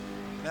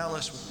Now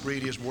let's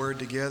read His Word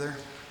together.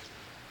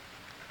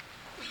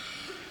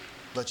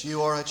 But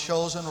you are a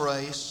chosen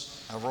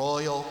race, a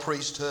royal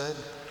priesthood,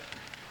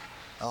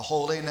 a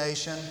holy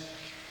nation,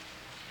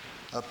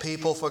 a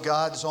people for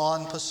God's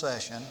own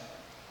possession,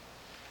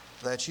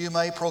 that you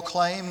may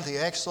proclaim the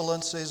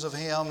excellencies of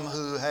Him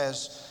who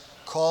has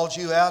called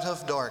you out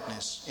of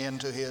darkness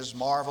into His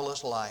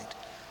marvelous light.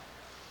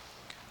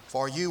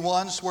 For you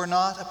once were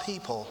not a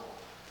people,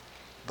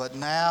 but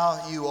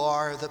now you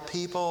are the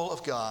people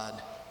of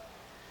God.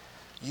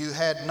 You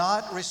had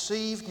not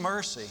received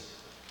mercy,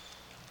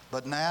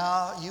 but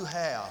now you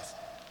have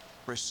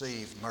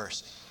received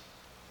mercy.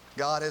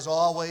 God has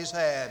always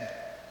had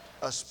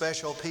a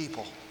special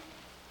people.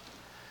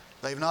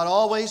 They've not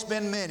always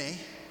been many,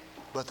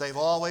 but they've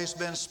always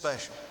been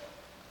special.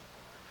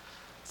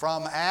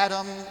 From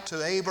Adam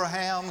to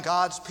Abraham,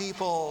 God's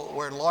people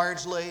were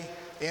largely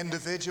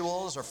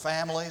individuals or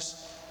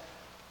families.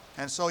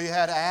 And so you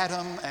had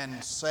Adam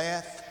and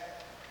Seth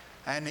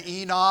and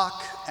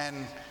Enoch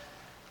and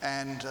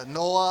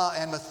Noah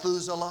and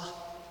Methuselah.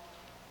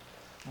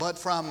 But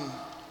from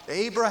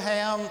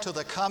Abraham to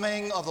the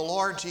coming of the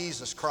Lord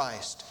Jesus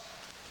Christ,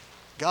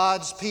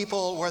 God's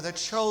people were the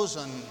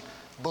chosen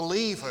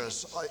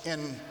believers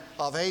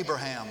of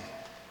Abraham,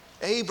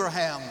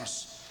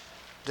 Abraham's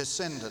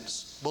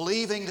descendants,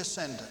 believing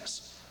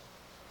descendants.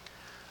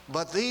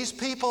 But these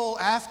people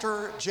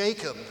after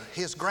Jacob,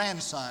 his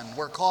grandson,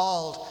 were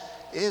called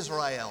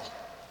Israel.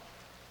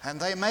 And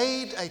they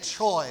made a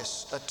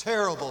choice, a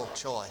terrible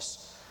choice.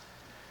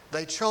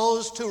 They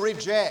chose to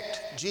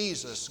reject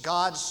Jesus,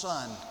 God's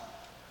Son.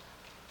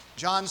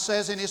 John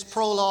says in his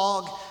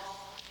prologue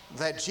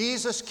that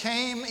Jesus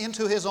came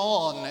into His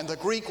own, and the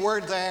Greek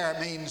word there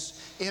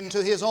means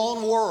into His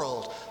own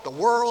world, the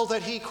world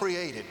that He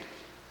created.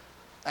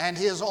 And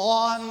His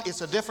own,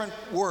 it's a different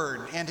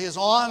word, and His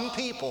own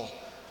people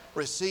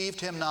received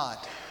Him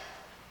not.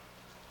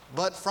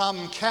 But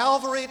from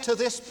Calvary to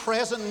this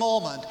present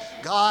moment,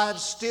 God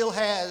still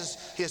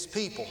has His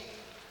people.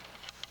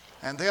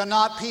 And they're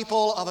not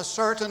people of a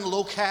certain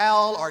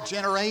locale or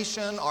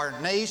generation or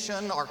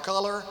nation or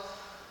color,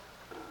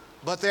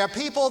 but they're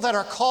people that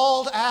are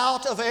called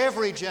out of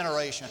every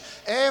generation,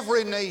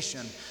 every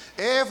nation,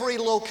 every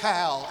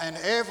locale, and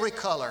every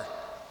color.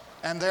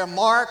 And they're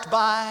marked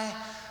by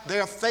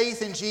their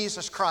faith in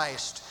Jesus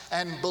Christ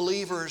and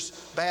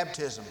believers'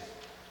 baptism.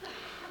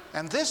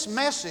 And this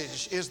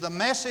message is the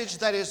message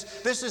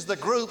this is the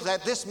group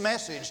that this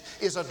message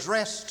is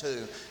addressed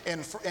to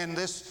in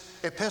this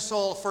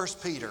epistle, 1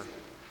 Peter.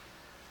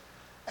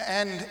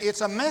 And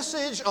it's a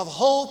message of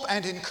hope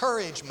and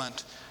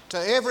encouragement to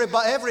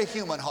every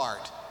human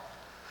heart.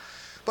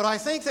 But I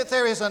think that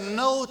there is a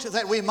note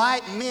that we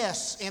might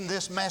miss in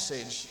this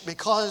message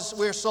because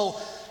we're so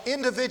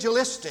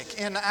individualistic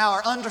in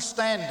our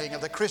understanding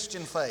of the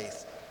Christian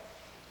faith.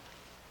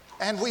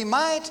 And we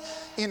might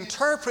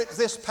interpret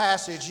this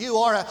passage, you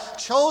are a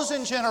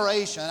chosen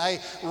generation, a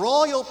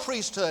royal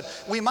priesthood.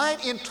 We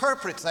might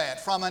interpret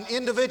that from an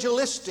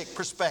individualistic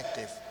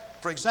perspective.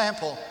 For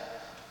example,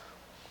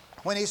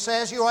 when he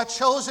says you are a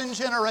chosen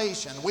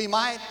generation, we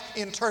might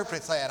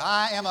interpret that.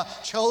 I am a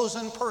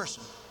chosen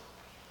person.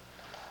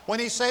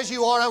 When he says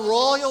you are a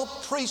royal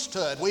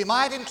priesthood, we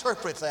might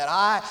interpret that.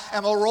 I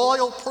am a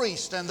royal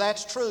priest, and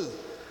that's true.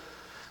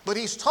 But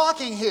he's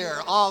talking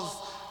here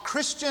of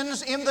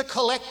Christians in the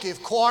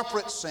collective,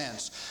 corporate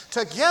sense.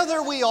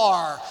 Together we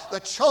are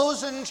the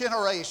chosen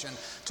generation.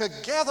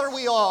 Together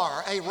we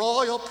are a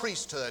royal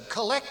priesthood,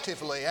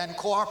 collectively and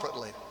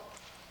corporately.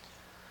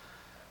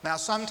 Now,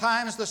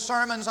 sometimes the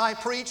sermons I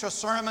preach are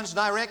sermons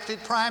directed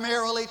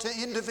primarily to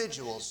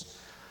individuals.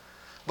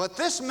 But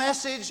this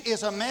message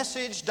is a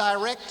message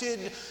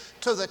directed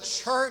to the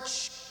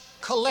church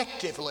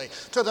collectively,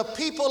 to the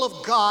people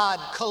of God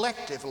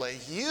collectively.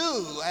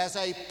 You as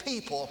a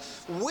people,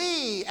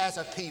 we as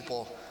a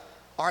people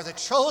are the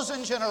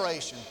chosen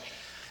generation.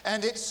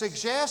 And it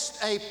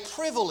suggests a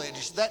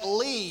privilege that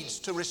leads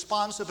to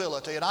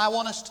responsibility. And I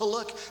want us to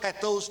look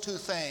at those two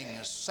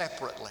things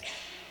separately.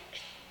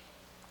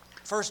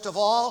 First of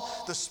all,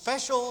 the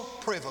special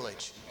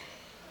privilege.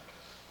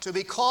 To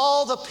be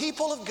called the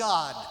people of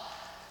God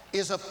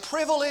is a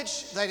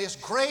privilege that is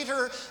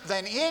greater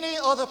than any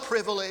other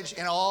privilege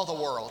in all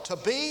the world. To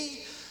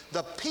be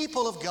the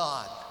people of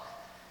God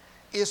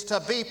is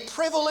to be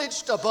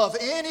privileged above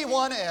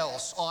anyone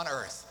else on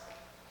earth.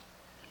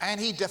 And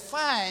he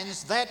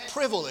defines that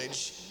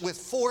privilege with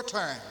 4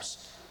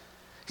 terms.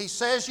 He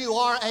says you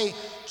are a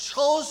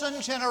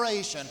chosen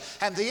generation,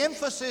 and the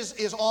emphasis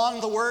is on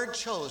the word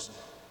chosen.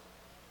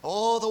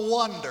 Oh, the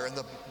wonder and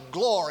the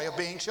glory of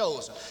being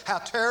chosen. How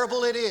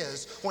terrible it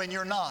is when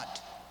you're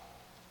not.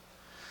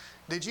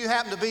 Did you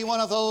happen to be one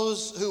of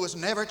those who was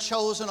never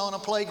chosen on a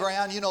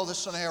playground? You know the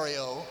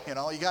scenario.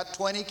 You got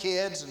 20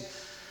 kids and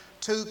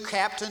 2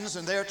 captains,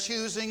 and they're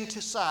choosing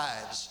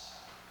sides.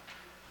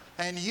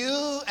 And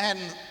you and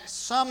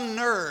some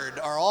nerd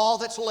are all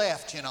that's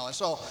left, And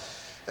so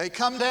They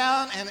come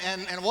down,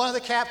 and one of the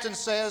captains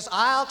says,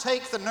 I'll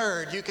take the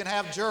nerd, you can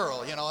have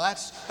Gerald. You know,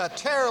 that's a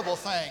terrible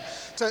thing,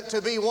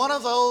 to be one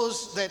of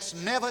those that's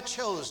never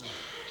chosen.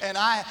 And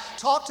I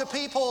talk to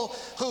people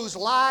whose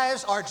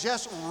lives are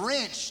just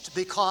wrenched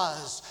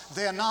because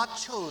they're not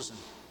chosen.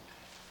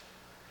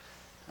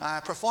 I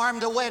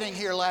performed a wedding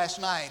here last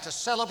night, a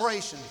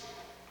celebration.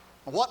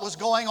 What was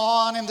going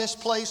on in this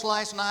place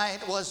last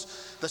night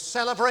was the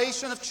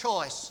celebration of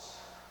choice.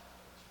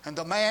 And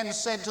the man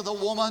said to the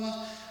woman,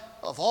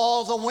 of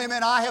all the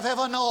women I have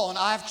ever known,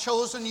 I've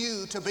chosen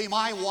you to be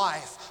my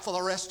wife for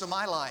the rest of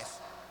my life.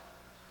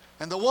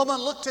 And the woman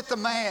looked at the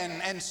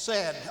man and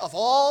said, of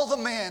all the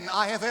men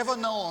I have ever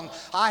known,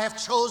 I have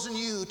chosen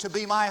you to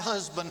be my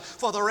husband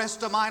for the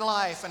rest of my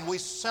life. And we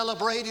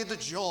celebrated the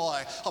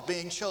joy of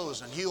being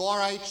chosen. You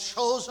are a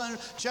chosen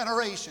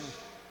generation.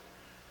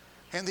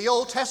 In the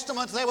Old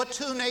Testament, there were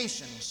two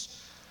nations.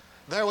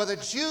 There were the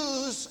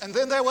Jews, and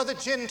then there were the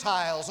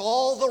Gentiles,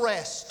 all the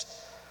rest.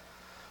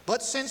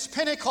 But since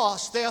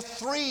Pentecost, there are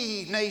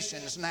three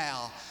nations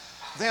now.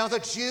 There are the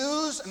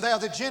Jews and there are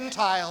the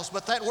Gentiles,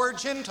 but that word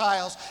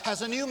Gentiles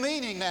has a new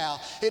meaning now.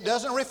 It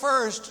doesn't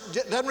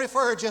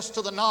refer just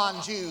to the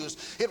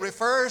non-Jews. It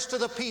refers to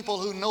the people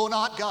who know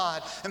not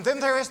God. And then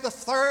there is the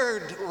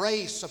third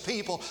race of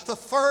people, the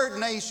third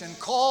nation,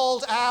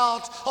 called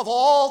out of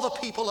all the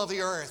people of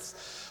the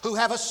earth, who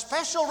have a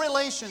special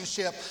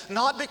relationship,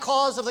 not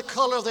because of the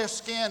color of their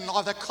skin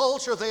or the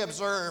culture they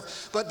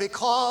observe, but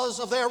because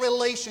of their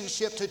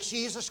relationship to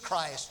Jesus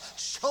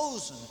Christ.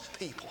 Chosen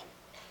people.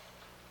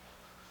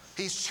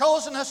 He's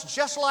chosen us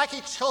just like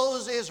He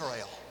chose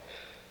Israel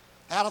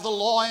out of the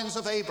loins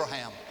of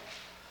Abraham.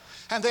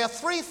 And there are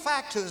three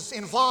factors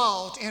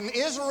involved in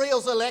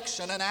Israel's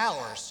election and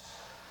ours.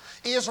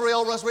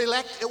 Israel was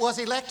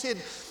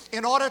elected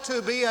in order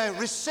to be a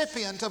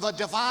recipient of a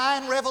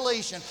divine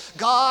revelation.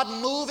 God,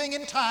 moving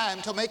in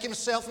time to make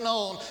Himself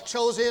known,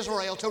 chose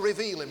Israel to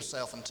reveal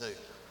Himself unto.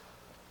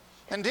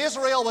 And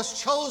Israel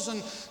was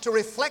chosen to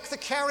reflect the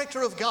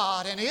character of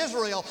God, and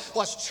Israel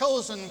was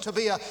chosen to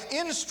be an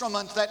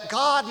instrument that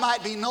God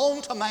might be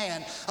known to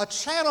man, a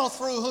channel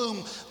through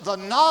whom the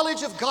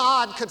knowledge of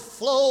God could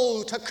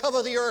flow to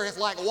cover the earth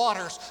like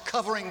waters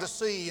covering the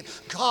sea.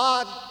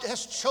 God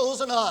has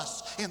chosen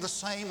us in the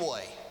same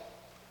way.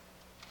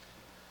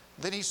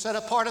 Then He said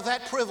a part of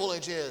that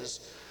privilege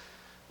is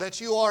that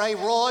you are a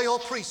royal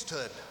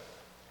priesthood.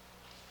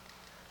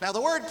 Now, the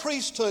word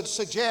priesthood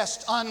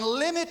suggests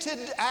unlimited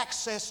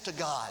access to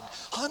God.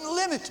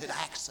 Unlimited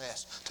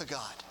access to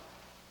God.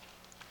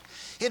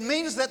 It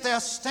means that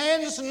there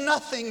stands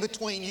nothing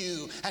between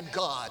you and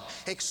God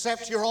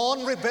except your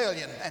own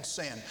rebellion and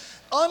sin.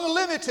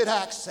 Unlimited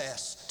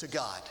access to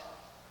God.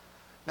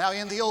 Now,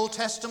 in the Old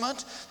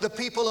Testament, the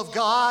people of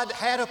God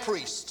had a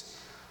priest.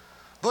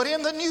 But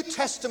in the New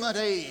Testament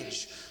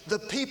age, the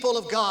people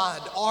of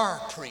God are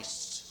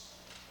priests.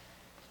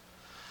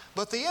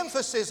 But the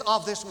emphasis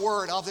of this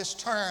word, of this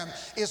term,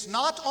 is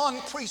not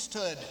on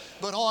priesthood,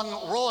 but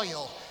on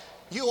royal.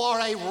 You are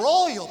a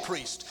royal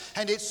priest,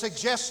 and it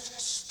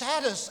suggests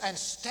status and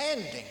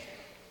standing.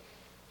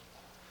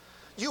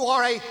 You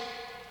are a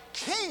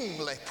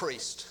kingly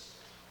priest.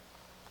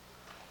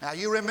 Now,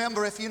 you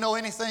remember, if you know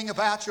anything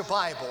about your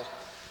Bible,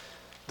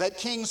 that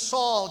King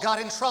Saul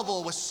got in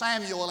trouble with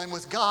Samuel and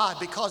with God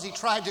because he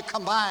tried to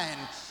combine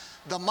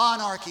the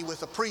monarchy with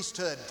the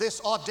priesthood.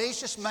 This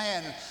audacious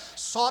man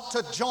sought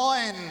to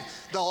join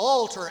the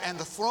altar and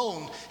the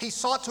throne. He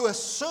sought to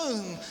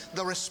assume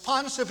the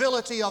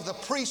responsibility of the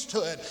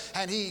priesthood,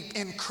 and he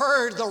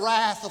incurred the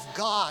wrath of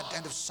God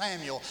and of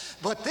Samuel.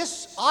 But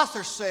this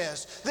author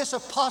says, this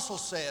apostle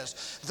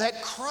says,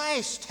 that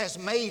Christ has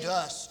made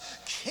us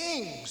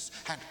kings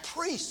and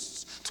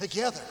priests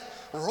together,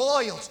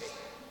 royalty.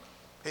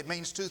 It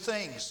means two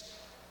things.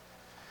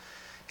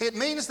 It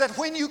means that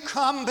when you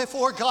come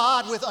before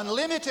God with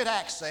unlimited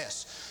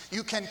access,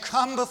 you can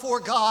come before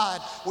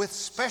God with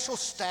special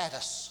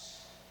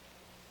status.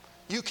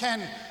 You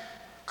can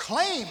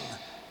claim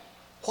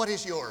what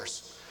is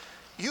yours.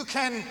 You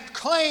can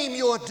claim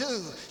your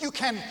due. You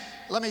can,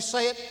 let me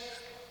say it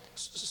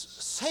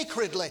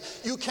sacredly,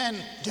 you can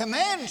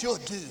demand your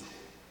due.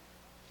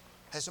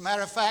 As a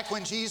matter of fact,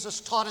 when Jesus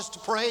taught us to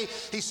pray,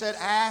 He said,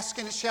 ask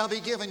and it shall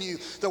be given you.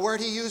 The word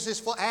He uses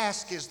for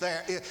ask is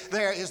there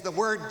is the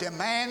word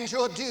demand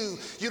your due.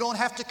 You don't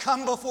have to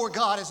come before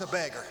God as a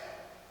beggar.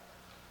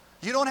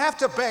 You don't have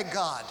to beg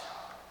God.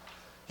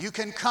 You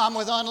can come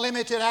with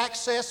unlimited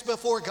access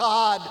before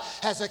God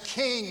as a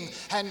king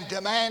and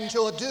demand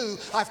your due.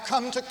 I've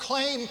come to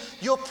claim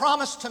your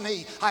promise to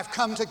me. I've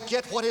come to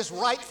get what is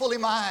rightfully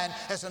mine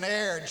as an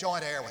heir,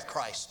 joint heir with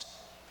Christ.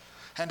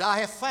 And I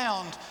have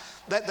found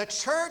that the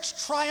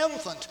church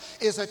triumphant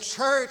is a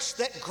church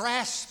that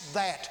grasps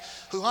that,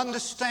 who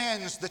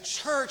understands. The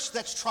church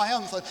that's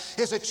triumphant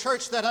is a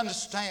church that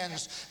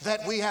understands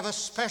that we have a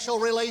special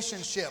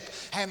relationship,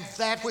 and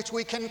that which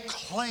we can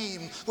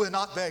claim, we're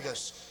not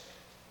beggars.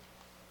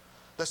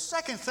 The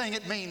second thing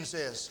it means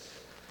is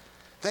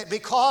that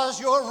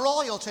because you're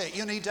royalty,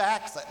 you need to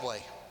act that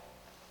way.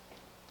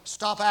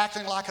 Stop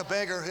acting like a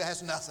beggar who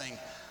has nothing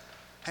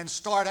and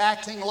start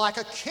acting like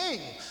a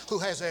king who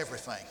has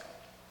everything.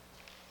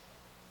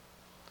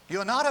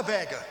 You're not a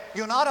beggar.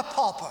 You're not a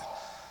pauper.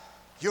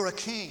 You're a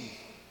king.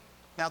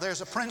 Now,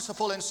 there's a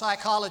principle in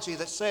psychology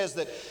that says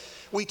that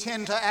we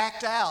tend to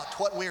act out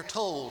what we're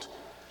told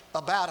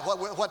about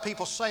what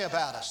people say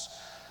about us.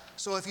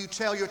 So if you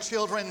tell your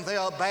children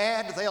they're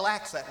bad, they'll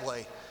act that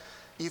way.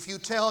 If you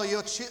tell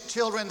your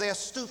children they're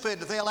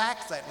stupid, they'll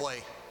act that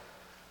way.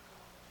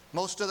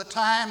 Most of the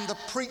time, the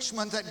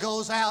preachment that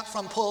goes out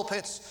from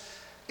pulpits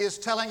is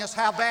telling us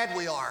how bad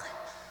we are.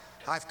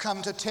 I've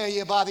come to tell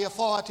you by the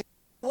authority.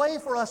 Way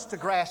for us to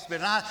grasp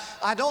it. And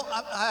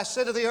I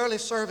said to the early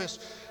service,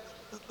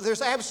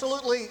 there's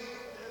absolutely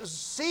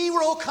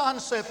zero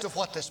concept of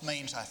what this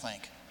means, I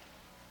think.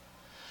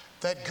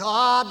 That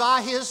God,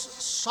 by His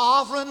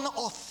sovereign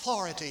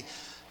authority,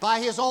 by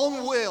His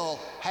own will,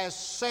 has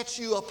set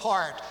you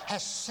apart,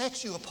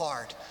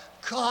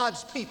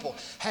 God's people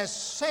has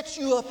set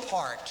you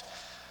apart,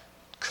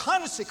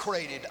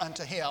 consecrated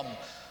unto Him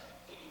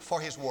for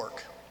His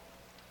work.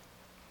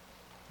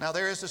 Now,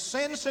 there is a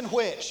sense in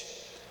which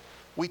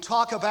we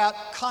talk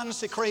about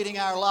consecrating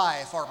our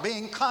life, or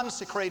being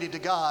consecrated to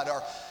God,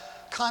 or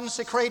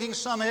consecrating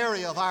some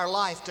area of our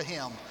life to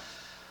Him.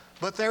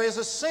 But there is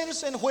a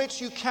sense in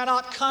which you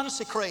cannot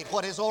consecrate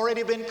what has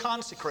already been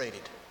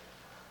consecrated.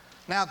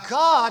 Now,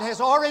 God has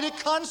already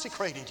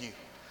consecrated you.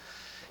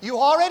 You're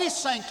already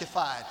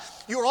sanctified.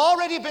 You've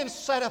already been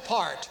set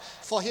apart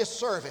for His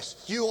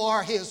service. You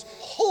are His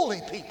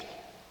holy people,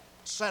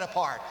 set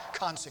apart,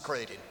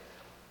 consecrated,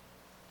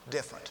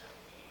 different.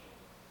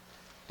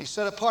 He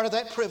said a part of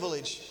that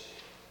privilege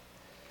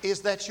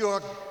is that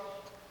you're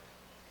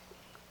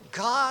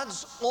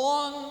God's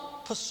own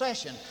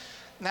possession.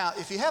 Now,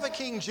 if you have a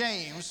King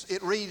James,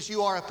 it reads,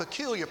 you are a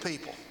peculiar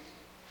people.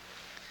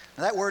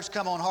 Now, that word's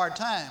come on hard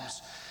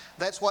times.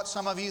 That's what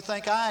some of you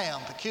think I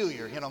am,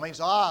 peculiar. You know, it means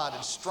odd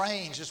and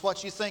strange. It's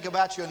what you think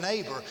about your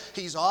neighbor.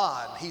 He's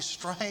odd, he's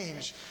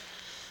strange.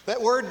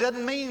 That word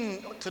doesn't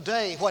mean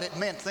today what it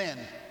meant then.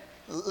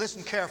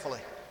 Listen carefully.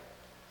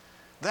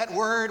 That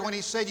word, when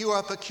he said you are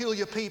a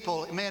peculiar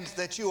people, it meant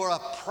that you are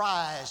a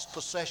prized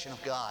possession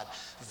of God,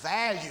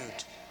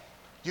 valued.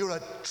 You're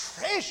a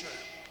treasure.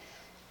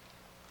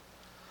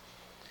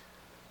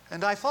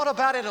 And I thought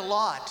about it a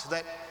lot,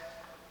 that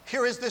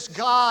here is this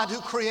God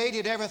who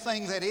created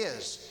everything that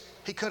is.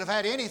 He could have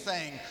had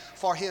anything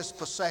for His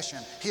possession,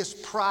 His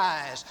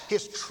prize,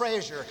 His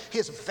treasure,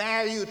 His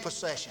valued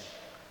possession.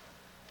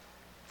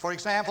 For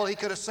example, He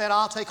could have said,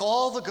 I'll take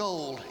all the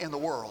gold in the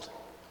world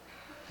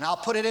and I'll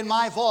put it in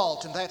my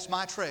vault, and that's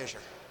my treasure.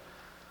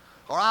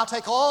 Or I'll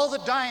take all the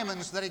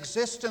diamonds that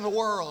exist in the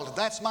world.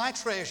 That's my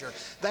treasure.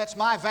 That's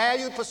my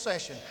valued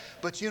possession.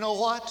 But you know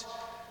what?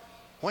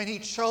 When He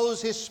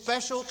chose His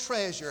special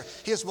treasure,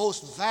 His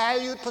most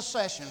valued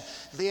possession,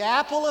 the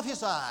apple of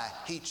His eye,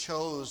 He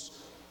chose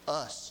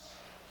us.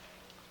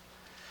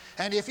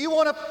 And if you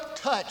want to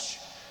touch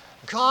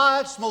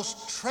God's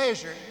most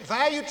treasured,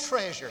 valued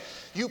treasure,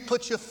 you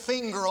put your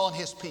finger on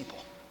His people.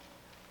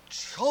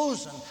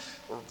 Chosen,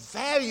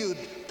 valued,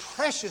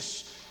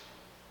 precious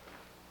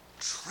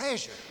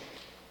treasure.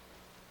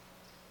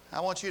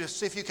 I want you to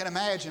see if you can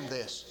imagine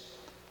this.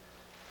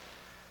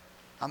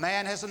 A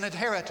man has an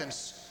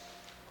inheritance.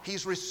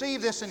 He's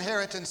received this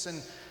inheritance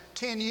in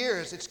 10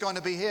 years. It's going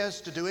to be his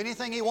to do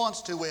anything he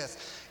wants to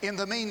with. In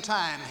the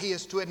meantime, he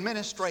is to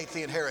administrate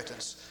the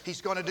inheritance.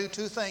 He's going to do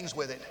two things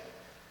with it.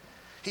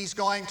 He's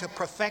going to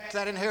perfect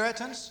that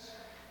inheritance,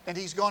 and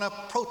he's going to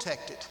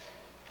protect it.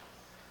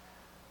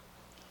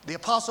 The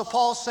Apostle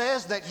Paul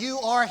says that you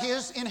are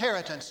his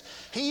inheritance.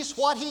 He's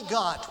what he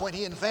got when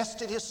he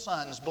invested his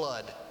son's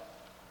blood.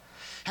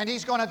 And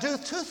he's going to do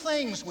two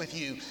things with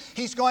you.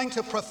 He's going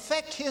to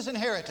perfect his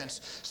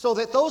inheritance so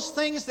that those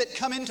things that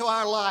come into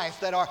our life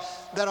that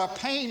are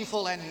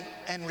painful and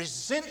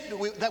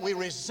that we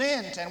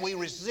resent and we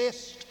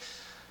resist,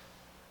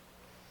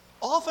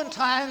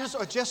 oftentimes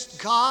are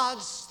just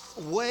God's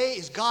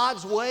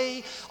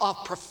way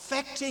of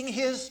perfecting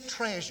His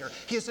treasure,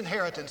 His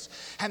inheritance.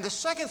 And the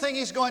second thing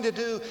He's going to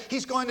do,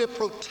 He's going to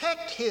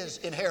protect His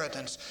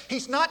inheritance.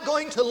 He's not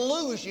going to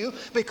lose you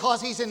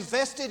because He's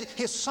invested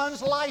His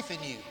Son's life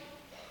in you.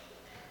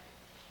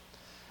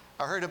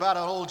 I heard about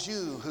an old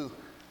Jew who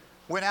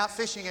went out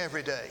fishing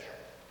every day.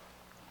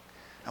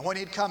 And when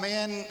he'd come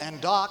in and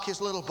dock his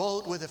little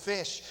boat with the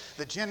fish,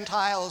 the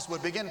Gentiles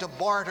would begin to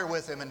barter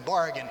with him and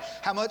bargain.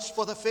 How much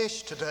for the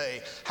fish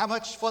today? How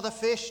much for the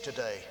fish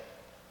today?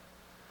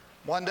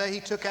 One day he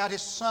took out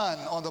his son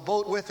on the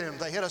boat with him.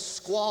 They hit a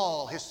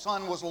squall. His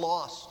son was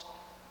lost.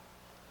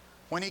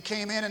 When he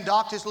came in and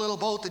docked his little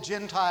boat, the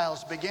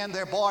Gentiles began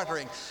their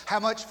bartering. How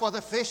much for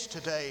the fish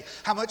today?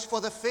 How much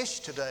for the fish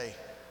today?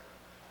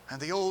 And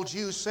the old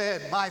Jew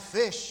said, my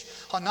fish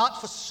are not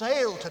for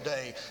sale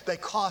today. They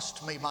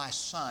cost me my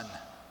son.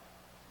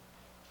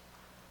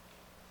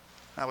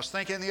 I was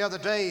thinking the other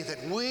day that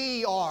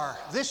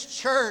this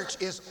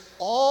church is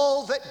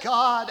all that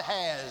God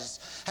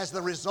has as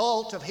the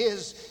result of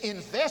His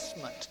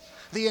investment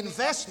the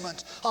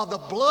investment of the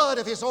blood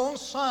of His own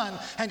Son,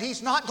 and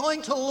He's not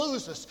going to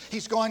lose us.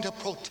 He's going to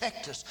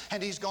protect us,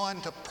 and He's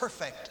going to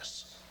perfect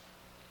us.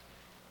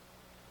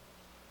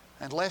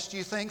 And lest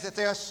you think that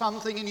there's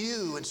something in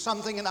you and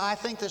something, and I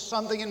think there's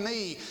something in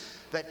me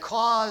that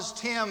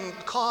caused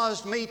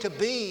me to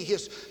be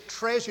His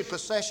treasured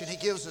possession. He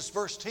gives us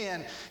verse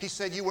 10. He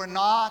said, you were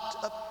not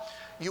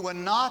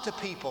a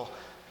people,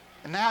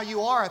 and now you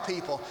are a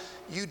people.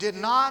 You did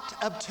not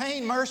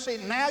obtain mercy,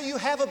 now you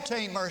have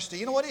obtained mercy.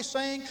 You know what He's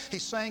saying?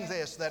 He's saying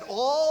this, that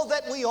all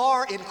that we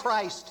are in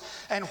Christ,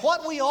 and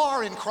what we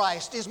are in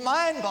Christ is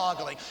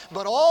mind-boggling,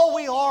 but all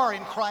we are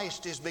in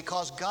Christ is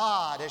because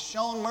God has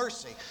shown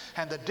mercy.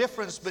 And the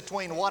difference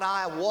between what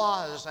I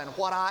was and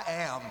what I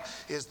am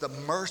is the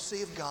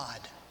mercy of God.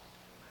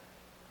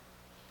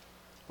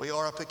 We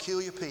are a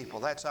peculiar people.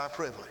 That's our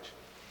privilege.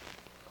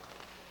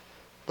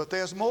 But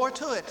there's more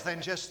to it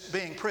than just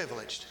being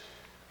privileged.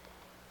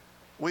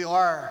 We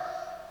are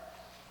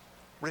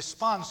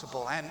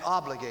responsible and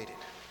obligated.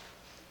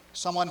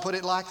 Someone put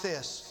it like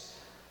this: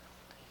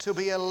 to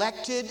be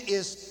elected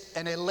is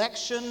an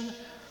election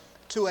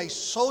to a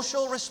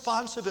social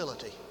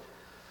responsibility.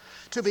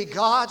 To be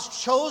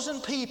God's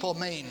chosen people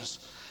means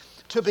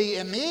to be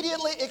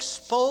immediately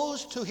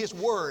exposed to His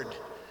Word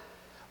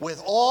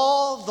with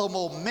all the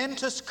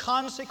momentous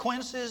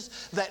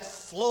consequences that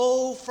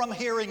flow from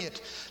hearing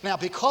it. Now,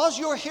 because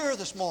you're here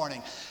this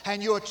morning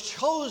and you're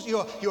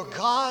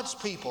God's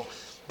people,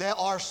 there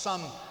are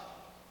some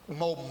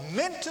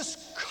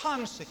momentous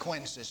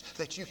consequences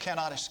that you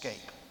cannot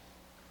escape.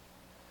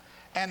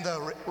 And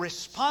the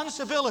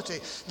responsibility,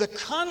 the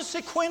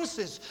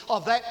consequences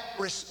of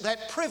that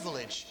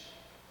privilege,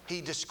 He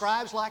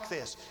describes like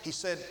this. He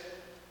said,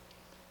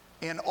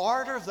 in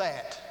order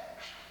that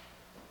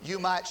you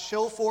might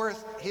show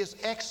forth His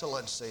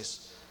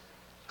excellencies,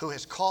 who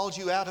has called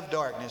you out of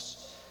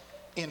darkness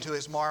into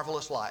His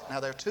marvelous light. Now,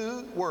 there are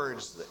two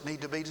words that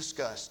need to be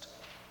discussed.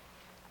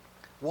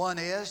 One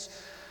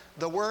is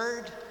the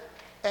word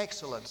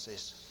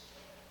excellencies.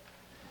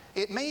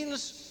 It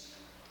means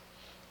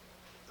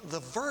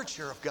the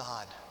virtue of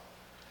God,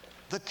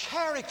 the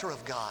character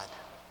of God.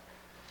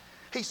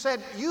 He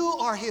said, you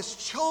are His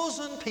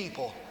chosen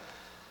people,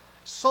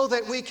 so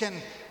that we can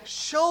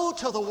show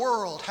to the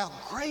world how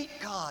great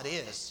God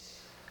is,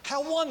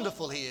 how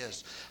wonderful He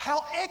is,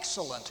 how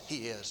excellent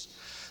He is,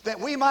 that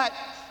we might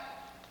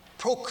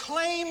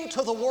proclaim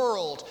to the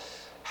world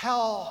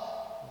how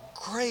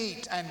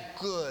great and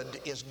good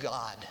is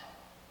God.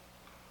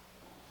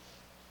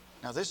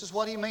 Now, this is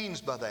what He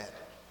means by that.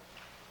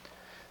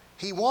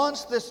 He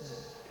wants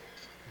this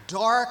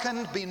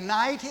darkened,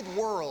 benighted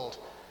world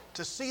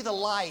to see the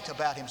light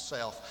about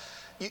Himself.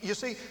 You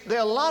see, there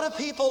are a lot of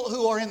people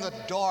who are in the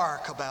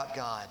dark about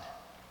God.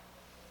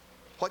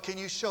 What can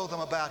you show them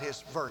about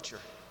His virtue,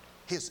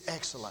 His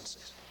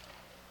excellencies?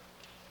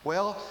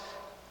 Well,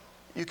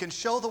 you can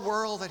show the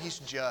world that He's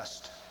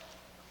just.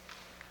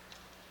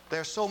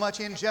 There's so much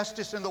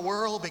injustice in the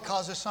world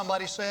because, as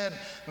somebody said,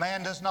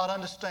 man does not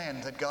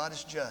understand that God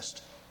is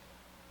just.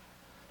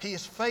 He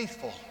is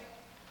faithful.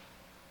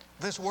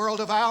 This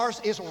world of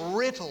ours is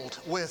riddled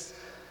with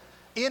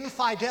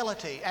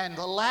infidelity and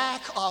the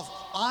lack of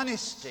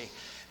honesty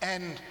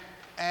and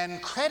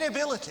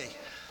credibility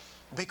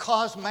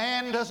because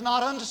man does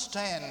not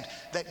understand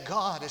that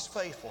God is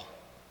faithful.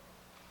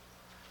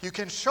 You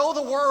can show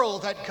the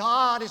world that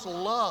God is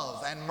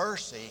love and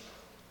mercy.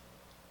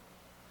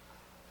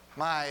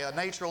 My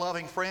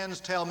nature-loving friends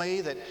tell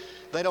me that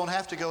they don't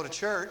have to go to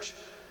church,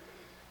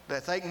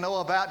 that they can know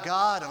about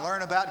God and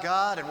learn about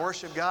God and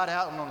worship God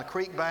out on the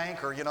creek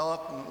bank or,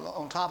 up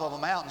on top of a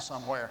mountain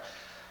somewhere.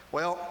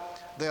 Well,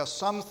 there are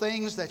some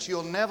things that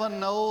you'll never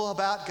know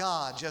about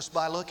God just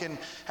by looking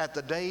at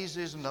the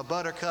daisies and the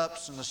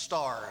buttercups and the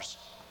stars.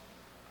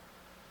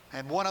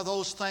 And one of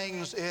those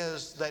things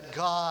is that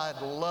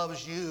God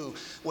loves you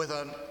with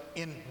an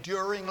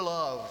enduring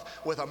love,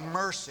 with a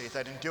mercy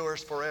that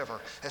endures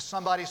forever. As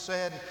somebody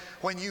said,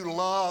 when you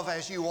love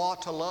as you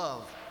ought to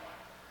love,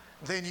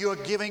 then you're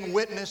giving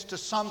witness to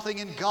something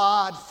in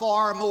God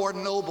far more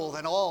noble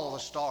than all the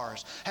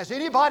stars. Has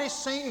anybody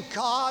seen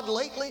God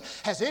lately?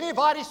 Has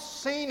anybody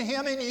seen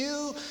Him in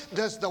you?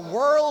 Does the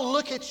world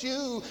look at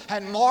you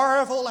and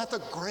marvel at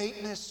the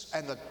greatness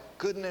and the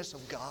goodness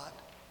of God?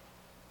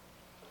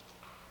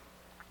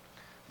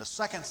 The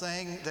second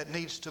thing that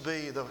needs to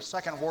be, the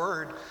second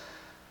word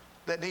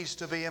that needs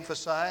to be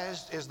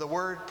emphasized is the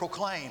word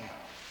proclaim.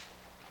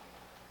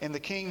 In the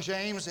King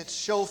James, it's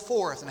show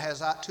forth and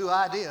has two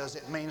ideas.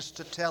 It means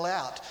to tell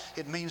out.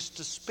 It means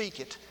to speak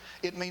it.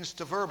 It means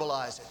to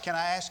verbalize it. Can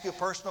I ask you a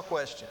personal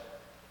question?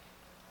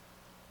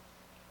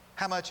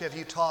 How much have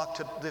you talked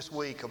this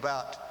week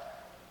about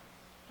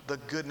the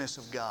goodness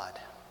of God?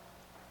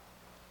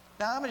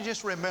 Now, I'm going to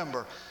just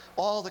remember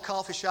all the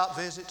coffee shop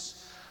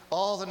visits,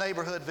 all the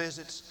neighborhood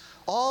visits,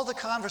 all the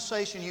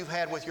conversation you've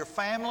had with your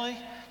family,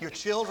 your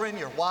children,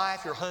 your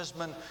wife, your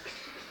husband.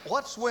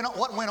 What went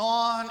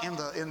on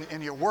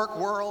in your work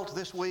world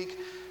this week?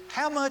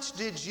 How much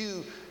did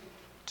you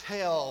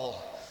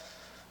tell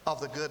of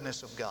the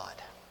goodness of God?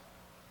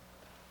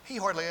 he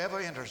hardly ever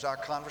enters our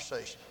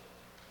conversation.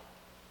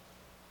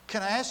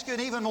 Can I ask you an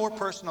even more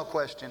personal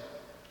question?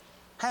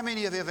 How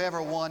many of you have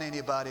ever won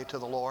anybody to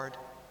the Lord?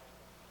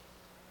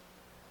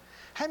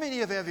 How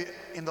many of you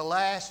in the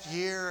last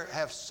year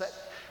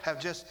have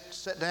just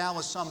sat down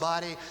with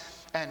somebody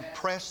and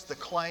pressed the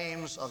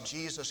claims of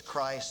Jesus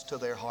Christ to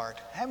their heart?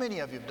 How many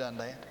of you have done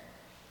that?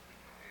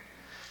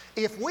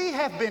 If we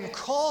have been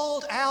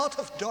called out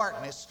of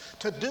darkness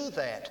to do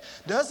that,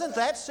 doesn't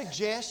that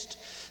suggest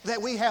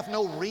that we have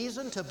no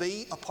reason to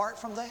be apart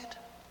from that?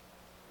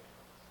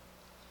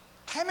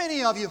 How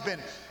many of you have been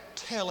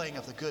telling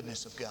of the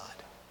goodness of God?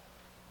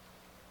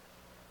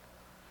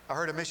 I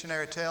heard a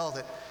missionary tell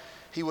that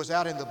he was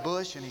out in the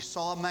bush and he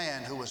saw a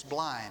man who was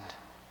blind.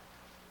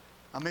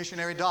 A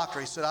missionary doctor,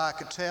 he said, I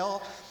could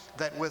tell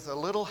that with a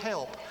little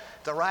help,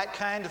 the right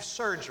kind of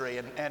surgery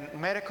and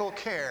medical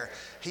care,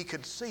 he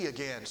could see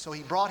again. So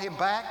he brought him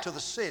back to the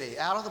city,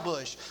 out of the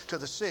bush to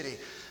the city,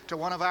 to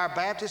one of our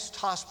Baptist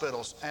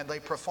hospitals, and they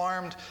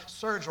performed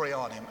surgery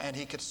on him, and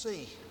he could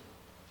see.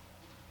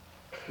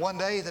 One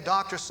day, the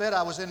doctor said,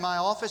 I was in my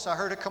office, I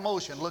heard a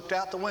commotion, looked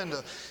out the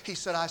window. He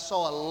said, I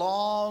saw a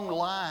long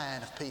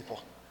line of people,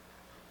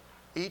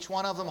 each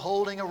one of them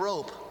holding a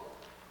rope.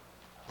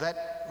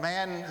 That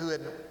man who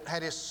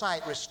had his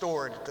sight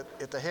restored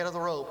at the head of the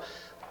rope,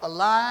 a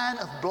line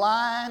of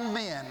blind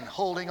men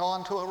holding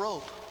on to a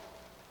rope.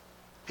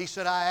 He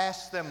said, I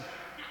asked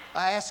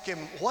him,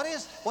 what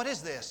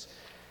is this?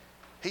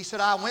 He said,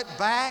 I went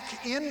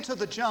back into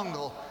the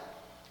jungle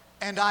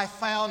and I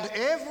found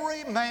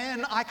every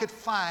man I could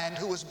find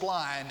who was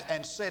blind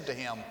and said to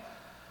him,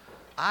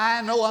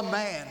 I know a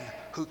man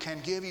who can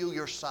give you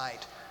your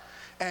sight.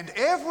 And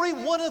every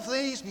one of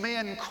these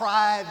men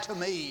cried to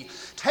me,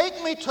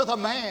 take me to the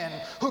man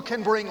who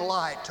can bring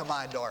light to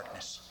my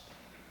darkness.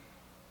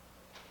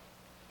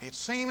 It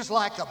seems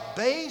like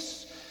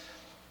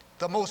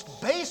the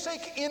most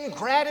basic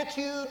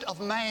ingratitude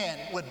of man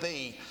would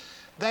be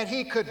that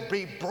he could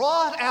be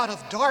brought out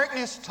of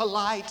darkness to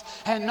light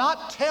and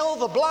not tell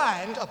the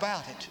blind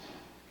about it.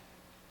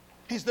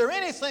 Is there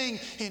anything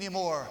any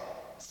more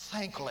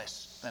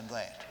thankless than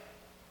that?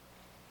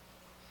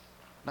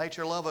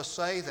 Nature lovers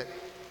say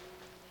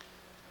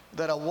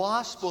that a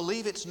wasp will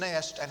leave its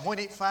nest, and when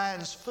it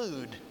finds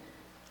food,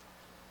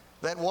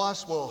 that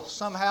wasp will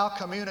somehow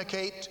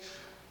communicate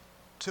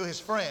to his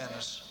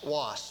friends,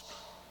 wasp.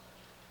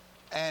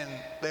 And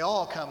they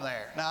all come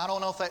there. Now, I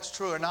don't know if that's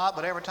true or not,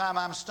 but every time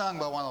I'm stung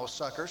by one of those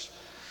suckers,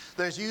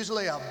 there's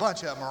usually a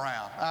bunch of them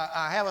around.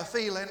 I have a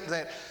feeling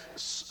that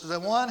the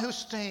one who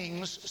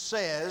stings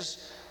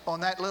says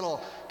on that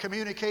little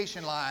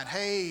communication line,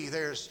 hey,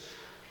 there's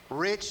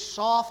rich,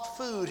 soft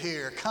food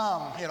here,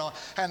 come,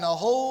 and the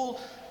whole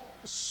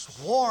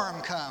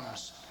swarm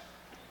comes.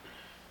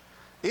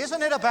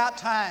 Isn't it about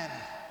time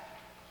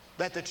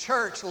that the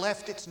church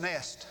left its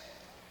nest?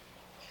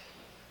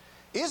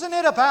 Isn't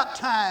it about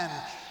time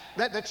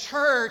that the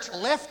church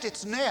left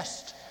its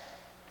nest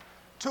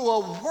to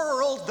a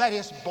world that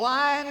is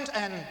blind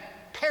and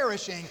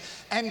perishing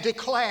and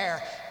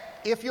declare,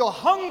 if you're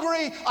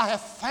hungry, I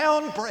have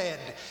found bread.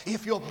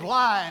 If you're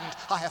blind,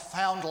 I have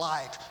found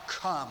light.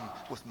 Come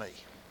with me.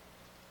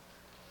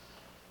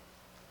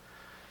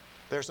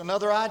 There's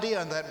another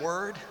idea in that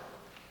word.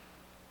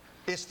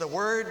 It's the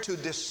word to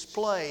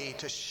display,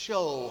 to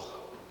show.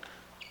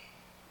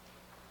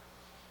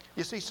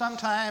 You see,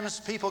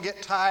 sometimes people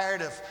get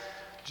tired of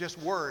just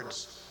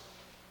words.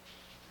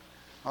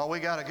 Oh, we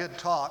got a good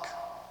talk.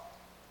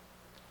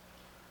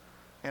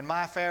 And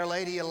my fair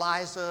lady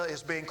Eliza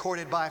is being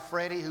courted by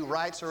Freddie, who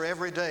writes her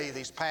every day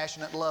these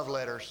passionate love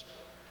letters.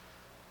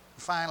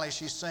 Finally,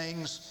 she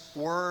sings,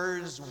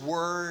 words,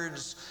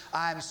 words,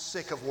 I'm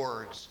sick of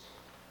words.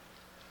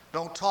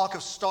 Don't talk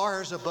of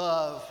stars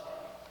above.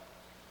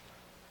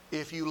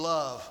 If you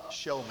love,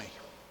 show me.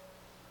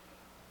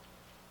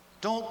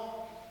 Don't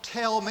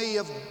tell me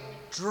of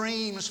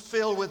dreams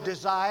filled with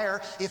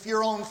desire. If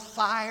you're on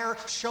fire,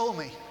 show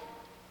me.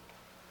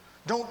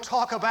 Don't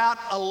talk about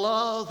a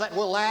love that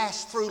will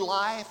last through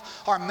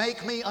life or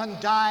make me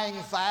undying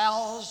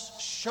vows.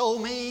 Show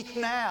me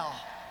now.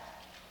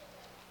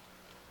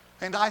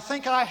 And I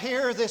think I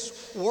hear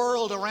this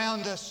world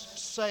around us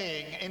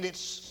saying in its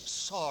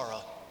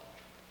sorrow,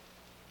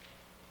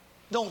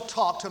 don't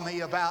talk to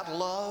me about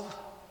love.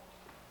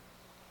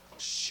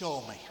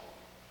 Show me.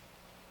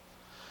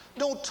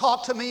 Don't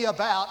talk to me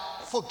about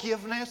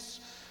forgiveness.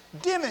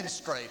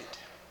 Demonstrate it.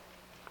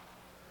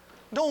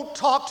 Don't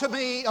talk to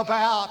me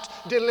about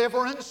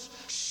deliverance.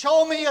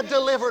 Show me a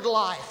delivered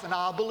life and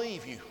I'll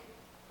believe you.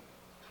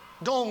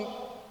 Don't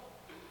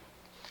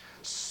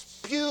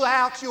spew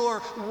out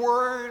your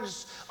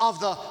words of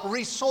the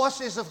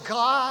resources of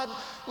God.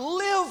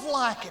 Live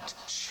like it.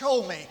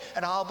 Show me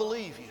and I'll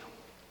believe you.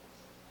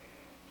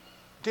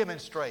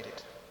 Demonstrate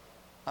it.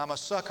 I'm a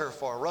sucker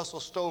for Russell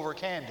Stover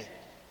candy.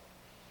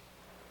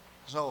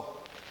 So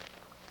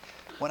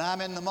when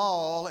I'm in the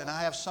mall and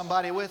I have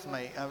somebody with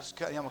me, I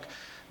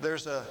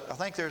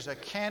think there's a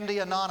Candy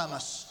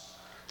Anonymous.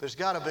 There's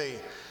got to be.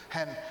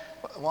 And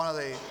one of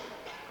the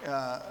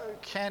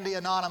Candy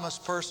Anonymous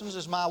persons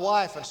is my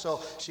wife, and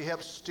so she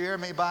helps steer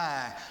me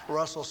by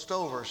Russell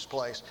Stover's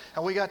place.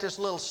 And we got this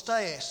little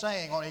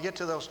saying when you get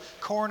to those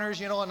corners,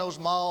 you know, in those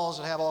malls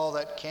that have all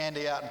that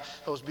candy out and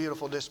those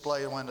beautiful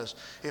display windows.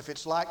 If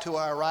it's like to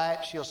our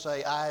right, she'll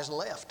say, eyes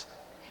left.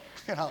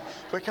 You know,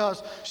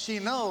 because she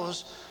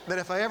knows that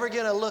if I ever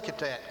get a look at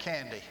that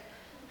candy,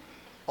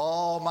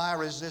 all my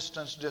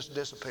resistance just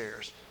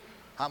disappears.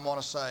 I'm going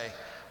to say,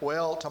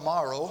 well,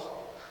 tomorrow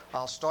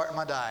I'll start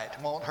my diet.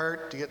 It won't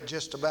hurt to get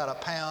just about a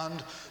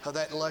pound of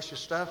that luscious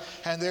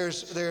stuff. And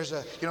there's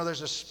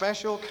a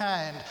special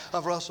kind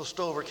of Russell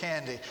Stover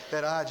candy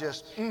that I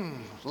just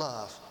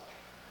love.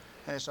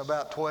 And it's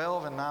about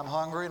 12, and I'm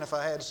hungry. And if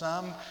I had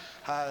some,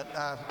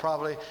 I'd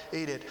probably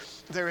eat it.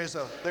 There is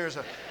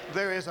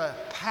a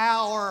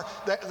power.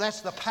 That's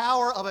the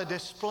power of a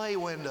display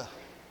window.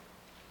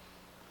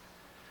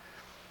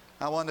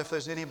 I wonder if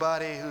there's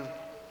anybody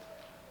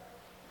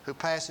who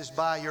passes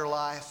by your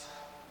life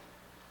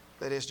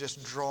that is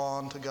just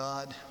drawn to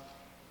God.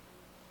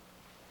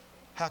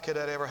 How could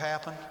that ever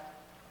happen?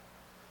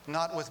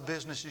 Not with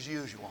business as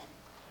usual.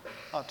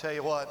 I'll tell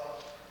you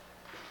what.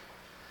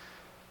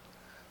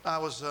 I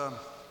was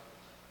out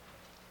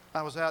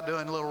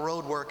doing a little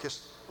road work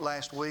this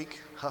last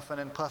week, huffing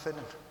and puffing.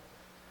 And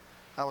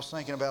I was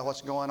thinking about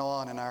what's going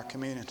on in our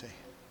community.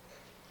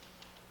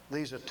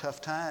 These are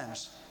tough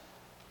times.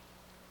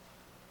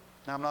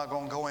 Now, I'm not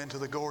going to go into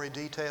the gory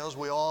details.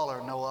 We all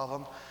know of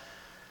them.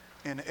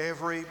 In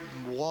every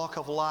walk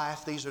of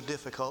life, these are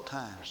difficult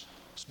times.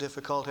 It's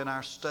difficult in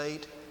our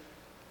state.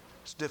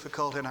 It's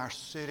difficult in our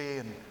city,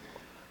 and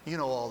you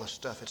know all the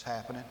stuff that's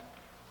happening.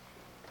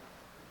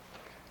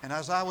 And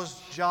as I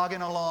was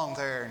jogging along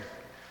there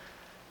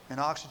in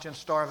oxygen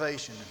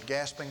starvation and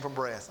gasping for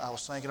breath, I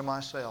was thinking to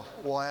myself,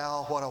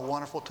 wow, what a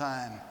wonderful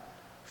time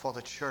for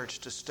the church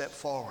to step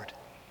forward.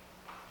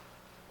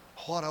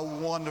 What a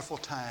wonderful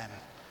time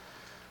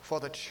for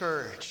the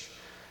church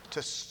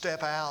to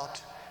step out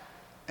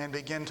and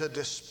begin to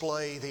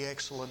display the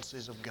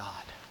excellencies of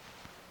God.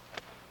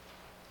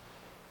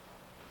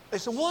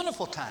 It's a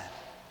wonderful time.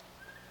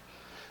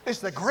 It's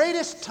the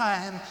greatest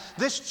time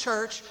this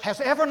church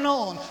has ever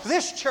known.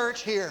 This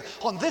church here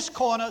on this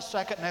corner,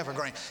 2nd and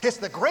Evergreen. It's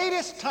the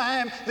greatest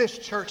time this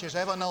church has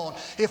ever known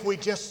if we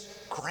just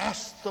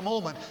grasp the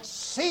moment,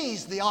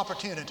 seize the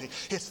opportunity.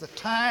 It's the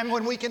time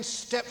when we can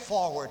step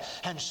forward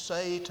and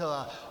say to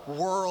a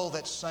world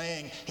that's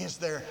saying, is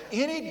there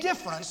any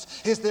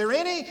difference? Is there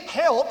any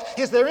help?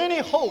 Is there any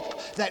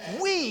hope that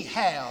we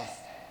have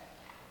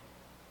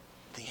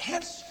the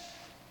answer?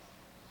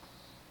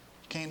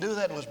 Can't do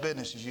that with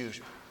business as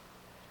usual.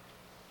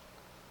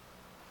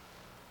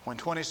 When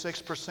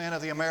 26%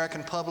 of the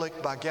American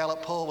public by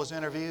Gallup poll was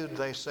interviewed,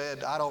 they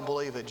said, I don't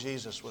believe that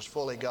Jesus was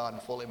fully God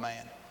and fully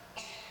man.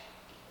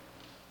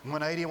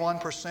 When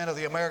 81% of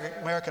the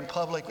American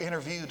public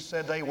interviewed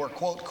said they were,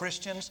 quote,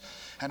 Christians,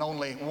 and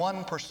only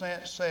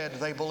 1% said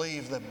they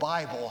believe the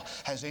Bible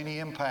has any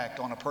impact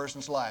on a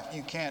person's life.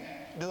 You can't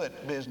do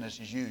it business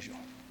as usual.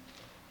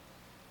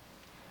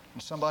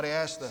 And somebody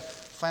asked the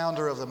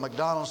founder of the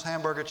McDonald's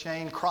hamburger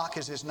chain, Kroc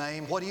is his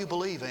name, what do you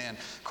believe in?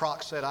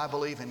 Kroc said, I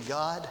believe in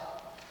God,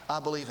 I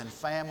believe in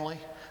family,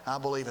 I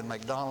believe in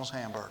McDonald's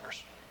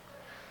hamburgers.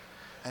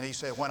 And he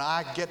said, when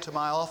I get to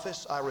my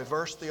office, I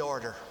reverse the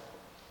order.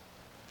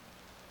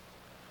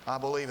 I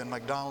believe in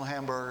McDonald's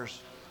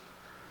hamburgers,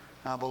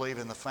 I believe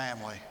in the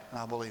family, and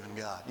I believe in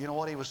God. You know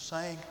what he was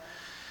saying?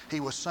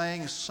 He was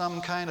saying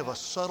some kind of a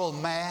subtle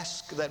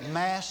mask that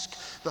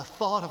masked the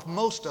thought of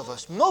most of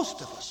us,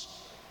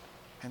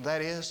 and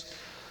that is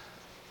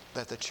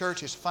that the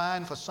church is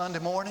fine for Sunday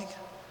morning,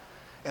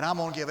 and I'm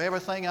going to give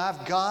everything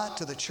I've got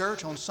to the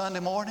church on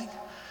Sunday morning.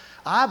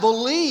 I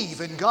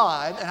believe in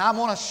God, and I'm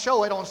going to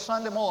show it on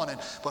Sunday morning.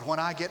 But when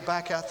I get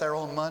back out there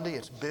on Monday,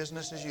 it's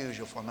business as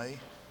usual for me.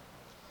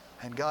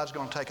 And God's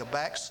going to take a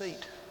back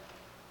seat.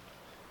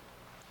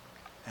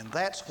 And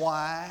that's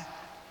why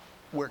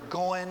we're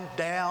going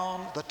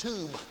down the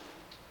tube.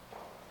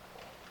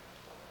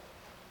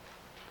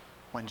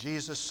 When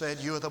Jesus said,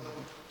 you're the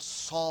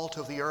salt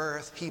of the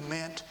earth, he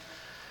meant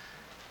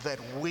that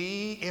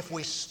we, if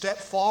we step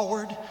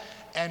forward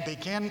and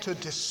begin to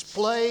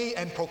display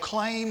and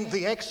proclaim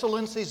the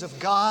excellencies of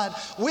God,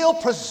 will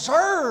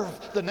preserve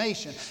the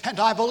nation. And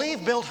I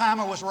believe Bill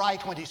Heimer was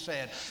right when he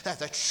said that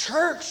the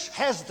church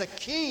has the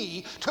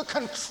key to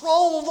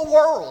control the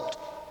world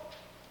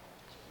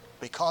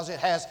because it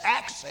has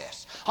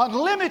access,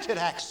 unlimited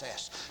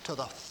access to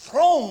the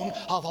throne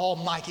of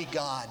Almighty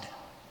God.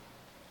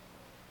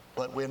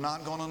 But we're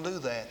not going to do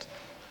that.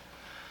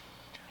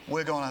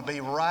 We're going to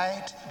be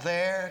right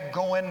there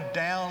going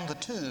down the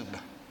tube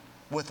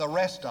with the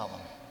rest of them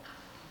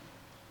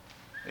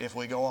if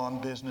we go on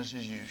business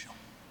as usual.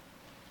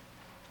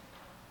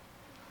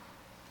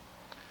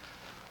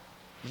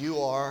 You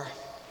are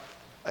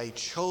a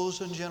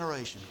chosen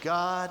generation.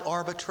 God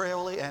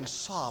arbitrarily and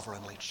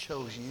sovereignly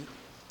chose you.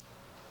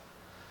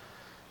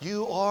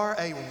 You are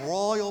a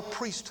royal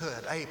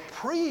priesthood, a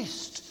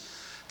priest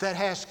that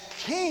has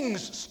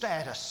king's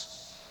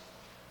status.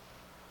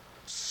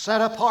 set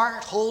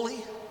apart,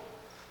 holy,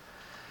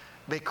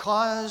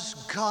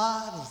 because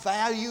God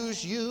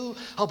values you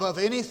above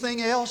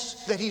anything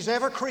else that He's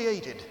ever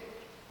created.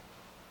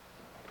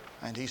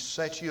 And He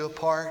set you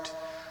apart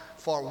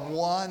for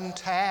one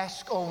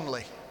task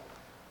only.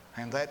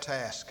 And that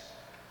task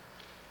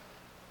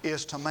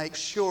is to make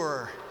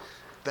sure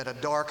that a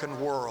darkened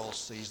world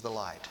sees the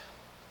light.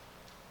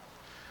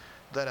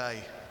 That a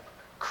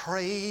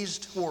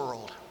crazed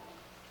world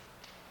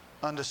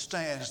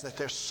understands that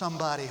there's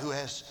somebody who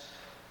has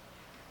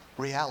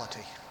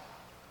reality.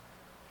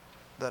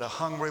 That a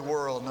hungry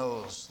world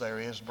knows there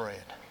is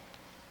bread.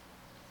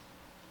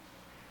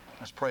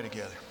 Let's pray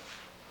together.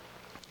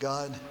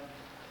 God,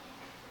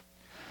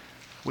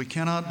 we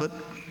cannot but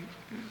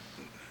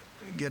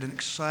get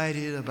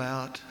excited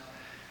about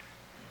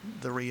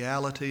the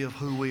reality of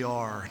who we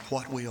are,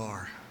 we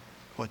are,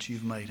 what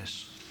You've made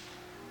us.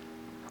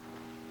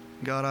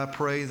 God, I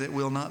pray that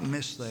we'll not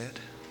miss that.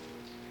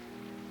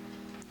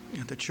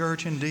 That the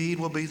church indeed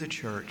will be the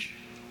church,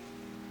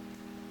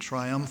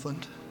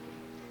 triumphant,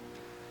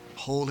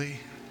 holy,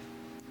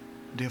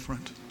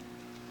 different,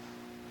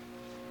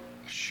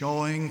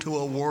 showing to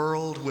a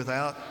world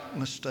without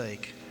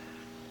mistake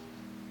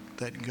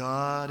that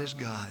God is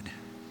God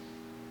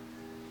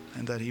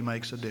and that He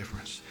makes a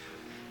difference.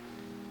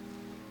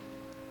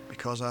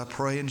 Because I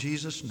pray in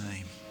Jesus'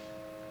 name,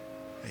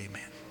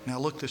 amen. Now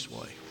look this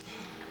way.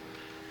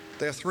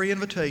 There are 3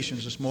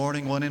 invitations this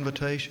morning. One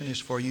invitation is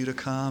for you to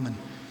come and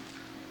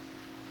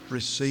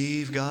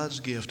receive God's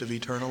gift of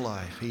eternal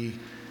life.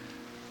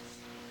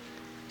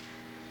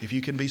 If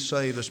you can be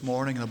saved this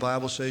morning, and the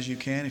Bible says you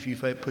can, if you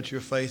put your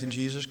faith in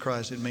Jesus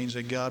Christ, it means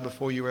that God,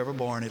 before you were ever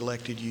born,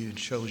 elected you and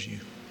chose you.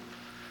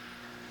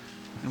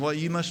 And what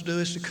you must do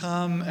is to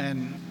come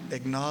and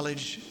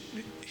acknowledge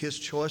His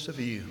choice of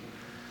you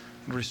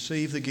and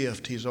receive the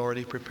gift He's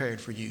already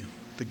prepared for you,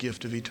 the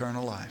gift of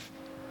eternal life.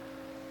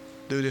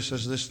 Do this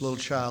as this little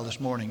child this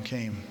morning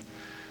came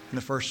in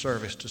the first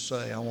service to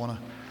say, I want to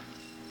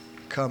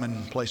come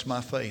and place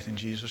my faith in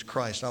Jesus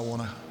Christ. I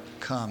want to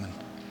come and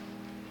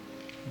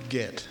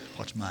get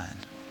what's mine.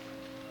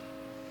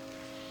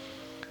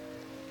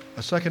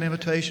 A second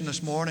invitation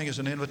this morning is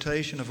an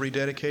invitation of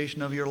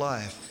rededication of your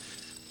life.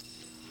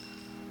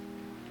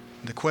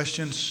 The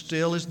question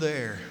still is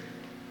there.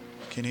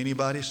 Can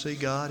anybody see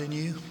God in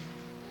you?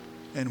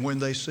 And when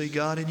they see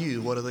God in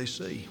you, what do they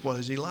see? What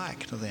is He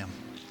like to them?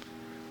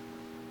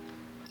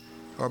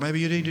 Or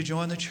maybe you need to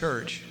join the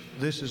church.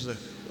 This is the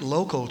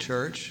local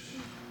church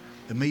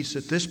that meets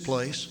at this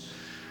place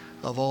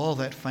of all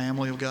that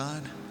family of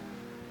God.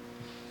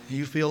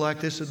 You feel like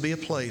this would be a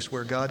place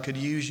where God could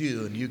use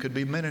you and you could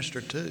be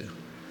ministered to.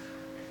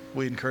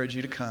 We encourage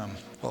you to come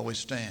while we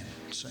stand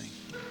and sing.